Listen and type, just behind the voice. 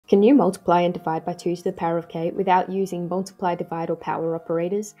Can you multiply and divide by 2 to the power of k without using multiply, divide, or power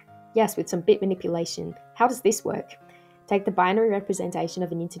operators? Yes, with some bit manipulation. How does this work? Take the binary representation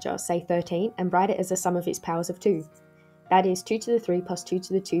of an integer, say 13, and write it as the sum of its powers of 2. That is 2 to the 3 plus 2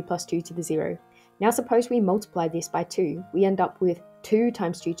 to the 2 plus 2 to the 0. Now suppose we multiply this by 2. We end up with 2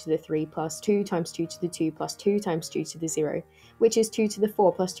 times 2 to the 3 plus 2 times 2 to the 2 plus 2 times 2 to the 0, which is 2 to the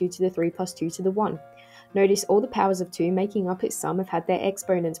 4 plus 2 to the 3 plus 2 to the 1. Notice all the powers of 2 making up its sum have had their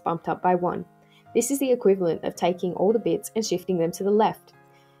exponents bumped up by 1. This is the equivalent of taking all the bits and shifting them to the left.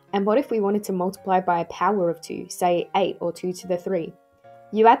 And what if we wanted to multiply by a power of 2, say 8 or 2 to the 3?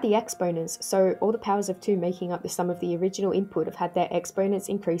 You add the exponents, so all the powers of 2 making up the sum of the original input have had their exponents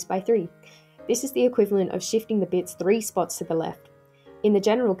increased by 3. This is the equivalent of shifting the bits 3 spots to the left. In the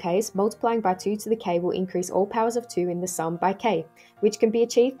general case, multiplying by 2 to the k will increase all powers of 2 in the sum by k, which can be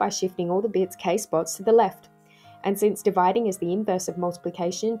achieved by shifting all the bits k spots to the left. And since dividing is the inverse of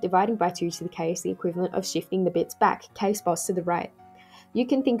multiplication, dividing by 2 to the k is the equivalent of shifting the bits back k spots to the right. You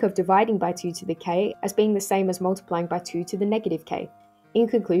can think of dividing by 2 to the k as being the same as multiplying by 2 to the negative k. In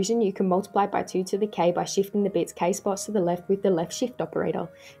conclusion, you can multiply by 2 to the k by shifting the bits k spots to the left with the left shift operator.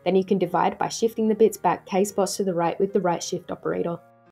 Then you can divide by shifting the bits back k spots to the right with the right shift operator.